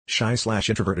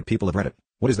Shy/introverted people of Reddit,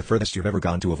 what is the furthest you've ever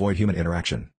gone to avoid human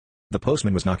interaction? The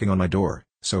postman was knocking on my door,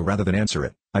 so rather than answer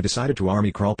it, I decided to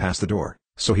army crawl past the door,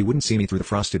 so he wouldn't see me through the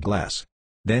frosted glass.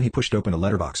 Then he pushed open a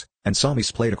letterbox, and saw me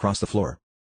splayed across the floor.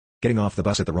 Getting off the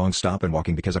bus at the wrong stop and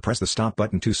walking because I pressed the stop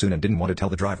button too soon and didn't want to tell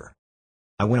the driver.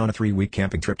 I went on a 3-week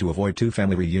camping trip to avoid 2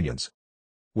 family reunions.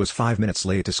 Was 5 minutes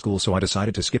late to school, so I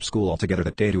decided to skip school altogether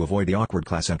that day to avoid the awkward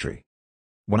class entry.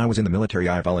 When I was in the military,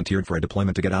 I volunteered for a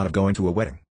deployment to get out of going to a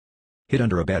wedding. Hid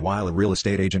under a bed while a real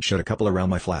estate agent showed a couple around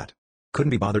my flat. Couldn't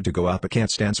be bothered to go out but can't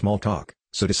stand small talk,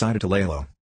 so decided to lay low.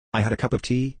 I had a cup of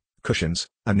tea, cushions,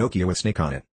 a Nokia with Snake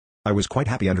on it. I was quite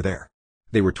happy under there.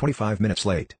 They were 25 minutes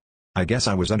late. I guess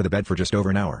I was under the bed for just over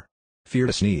an hour. Fear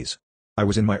to sneeze. I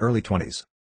was in my early 20s.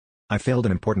 I failed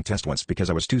an important test once because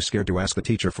I was too scared to ask the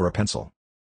teacher for a pencil.